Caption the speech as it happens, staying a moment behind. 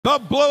The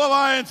Blue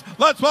Alliance,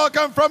 let's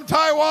welcome from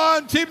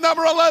Taiwan, team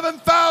number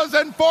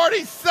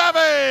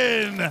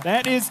 11,047.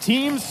 That is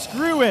Team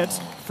Screw It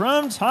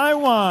from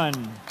Taiwan.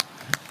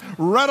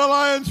 Red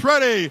Alliance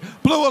ready,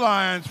 Blue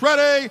Alliance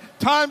ready,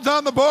 time's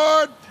on the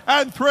board,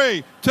 and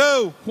 3,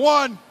 2,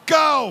 1,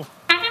 go.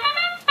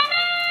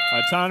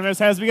 Autonomous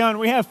has begun.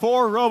 We have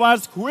 4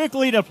 robots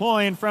quickly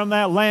deploying from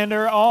that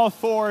lander, all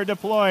 4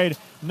 deployed.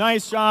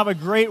 Nice job, a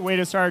great way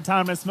to start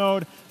autonomous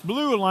mode.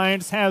 Blue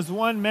Alliance has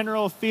 1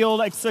 mineral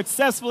field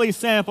successfully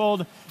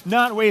sampled,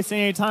 not wasting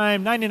any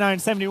time.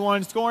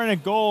 9971 scoring a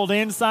gold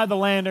inside the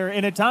lander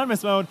in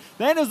autonomous mode.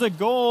 That is a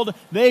gold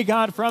they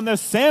got from the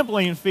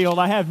sampling field.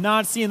 I have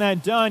not seen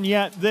that done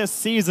yet this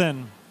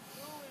season.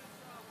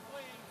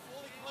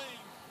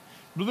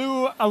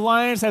 Blue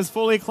Alliance has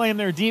fully claimed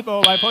their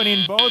depot by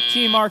putting both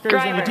team markers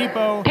in the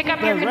depot. The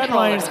Red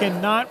Alliance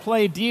cannot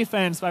play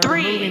defense by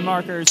removing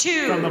markers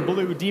from the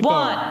blue depot.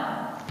 1.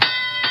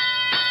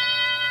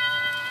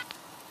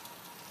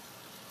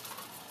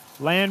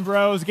 Land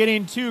Bros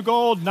getting 2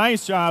 gold.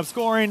 Nice job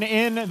scoring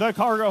in the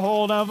cargo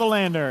hold of the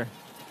lander.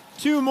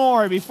 2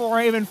 more before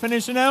I even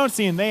finish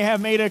announcing. They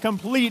have made a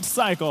complete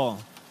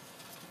cycle.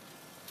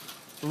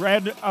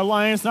 Red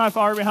Alliance not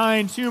far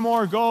behind. 2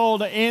 more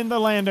gold in the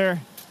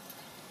lander.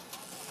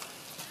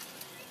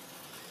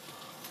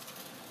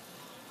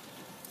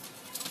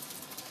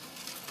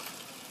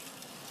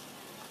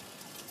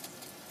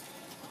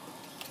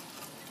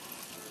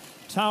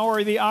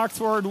 Tower, the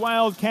Oxford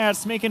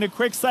Wildcats making a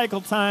quick cycle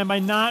time by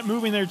not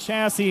moving their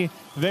chassis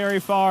very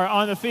far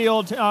on the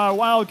field.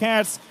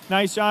 Wildcats,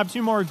 nice job,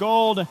 2 more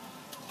gold.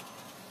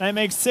 That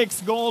makes 6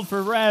 gold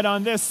for red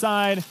on this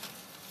side,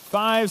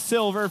 5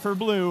 silver for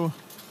blue.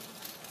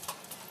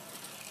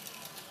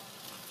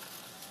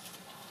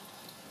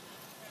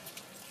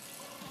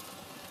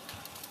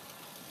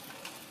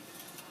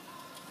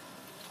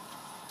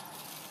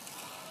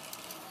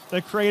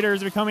 The crater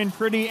is becoming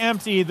pretty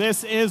empty.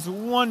 This is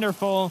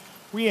wonderful.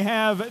 We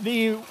have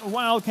the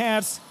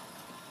Wildcats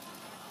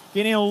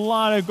getting a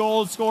lot of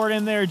gold scored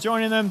in there,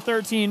 joining them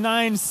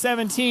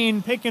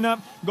 13-9-17, picking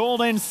up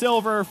gold and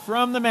silver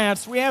from the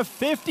match. We have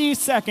 50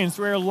 seconds.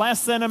 We're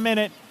less than a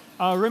minute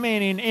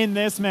remaining in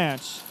this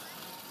match.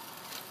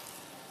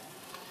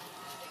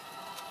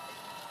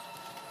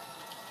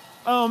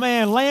 Oh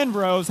man, Land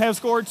Bros have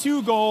scored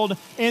 2 gold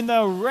in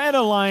the Red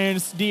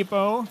Alliance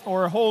depot,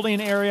 or holding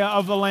area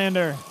of the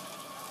lander.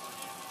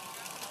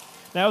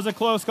 That was a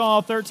close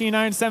call,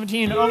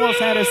 13-9-17, almost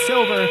had a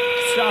silver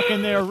stuck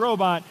in their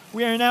robot.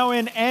 We are now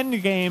in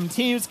endgame.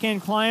 Teams can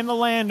climb the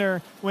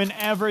lander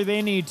whenever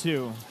they need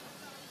to.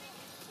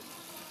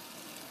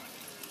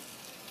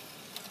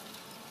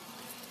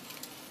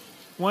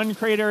 One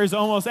crater is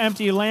almost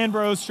empty. Land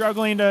Bros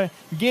struggling to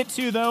get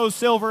to those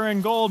silver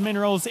and gold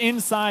minerals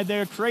inside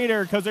their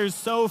crater because there's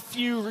so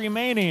few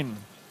remaining.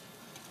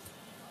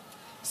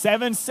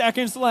 7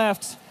 seconds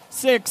left.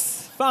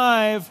 6,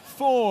 5,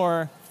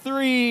 4,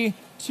 3,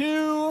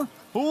 2,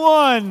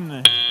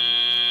 1.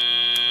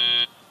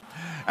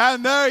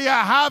 And there you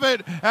have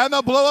it. And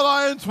the Blue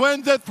Alliance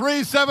wins at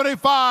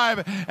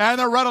 375 and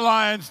the Red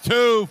Alliance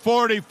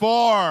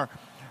 244.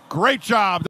 Great job.